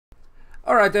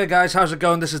Alright there guys, how's it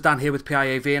going? This is Dan here with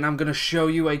P.I.A.V and I'm going to show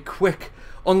you a quick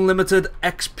unlimited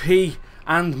XP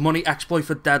and money exploit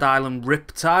for Dead Island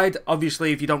Riptide.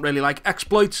 Obviously if you don't really like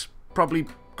exploits, probably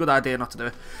good idea not to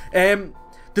do it.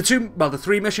 The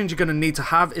three missions you're going to need to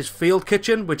have is Field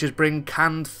Kitchen, which is bring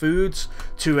canned foods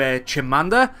to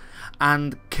Chimanda,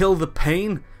 and Kill the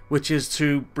Pain, which is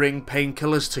to bring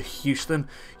painkillers to Houston.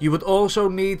 You would also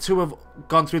need to have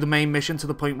gone through the main mission to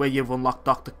the point where you've unlocked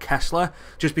Dr. Kessler,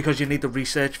 just because you need the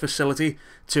research facility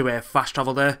to fast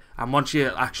travel there. And once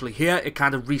you're actually here, it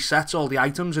kind of resets all the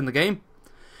items in the game.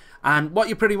 And what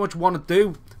you pretty much want to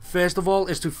do, first of all,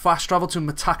 is to fast travel to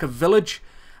Mataka Village.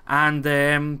 And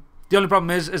the only problem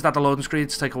is that the loading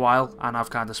screens take a while, and I've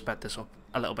kind of sped this up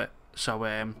a little bit. So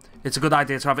it's a good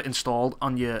idea to have it installed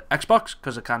on your Xbox,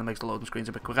 because it kind of makes the loading screens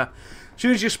a bit quicker. As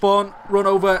soon as you spawn, run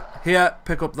over here,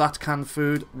 pick up that canned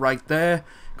food right there,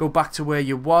 go back to where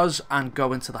you was and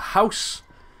go into the house.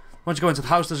 Once you go into the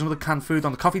house, there's another canned food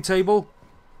on the coffee table,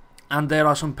 and there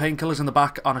are some painkillers in the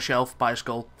back on a shelf by a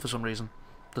skull for some reason.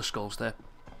 The skull's there,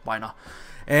 why not?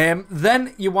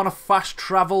 Then you want to fast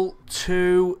travel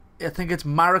to, I think it's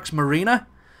Marrick's Marina.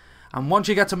 And once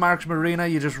you get to Marrick's Marina,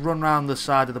 you just run around the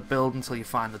side of the building until you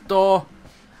find the door.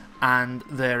 And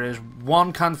there is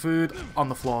one canned food on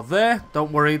the floor there.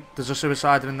 Don't worry, there's a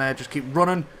suicide in there. Just keep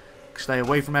running. Stay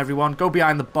away from everyone. Go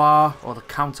behind the bar or the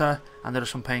counter. And there are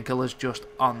some painkillers just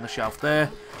on the shelf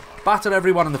there. Batter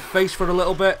everyone in the face for a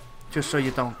little bit, just so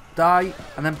you don't die.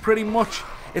 And then pretty much,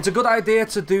 it's a good idea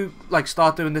to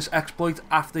start doing this exploit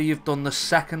after you've done the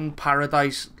second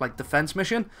Paradise defense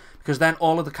mission, because then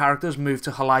all of the characters move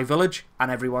to Halai Village and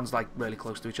everyone's really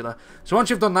close to each other. So once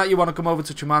you've done that, you want to come over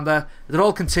to Chimanda. They're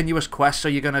all continuous quests, so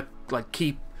you're gonna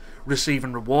keep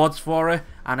receiving rewards for it.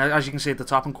 And as you can see at the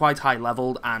top, I'm quite high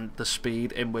leveled, and the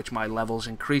speed in which my levels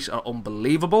increase are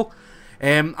unbelievable.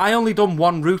 I only done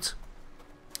one route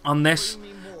on this.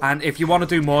 And if you want to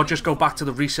do more, just go back to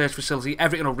the research facility,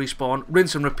 everything will respawn,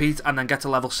 rinse and repeat, and then get to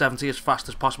level 70 as fast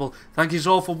as possible. Thank you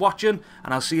all for watching,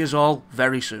 and I'll see you all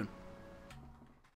very soon.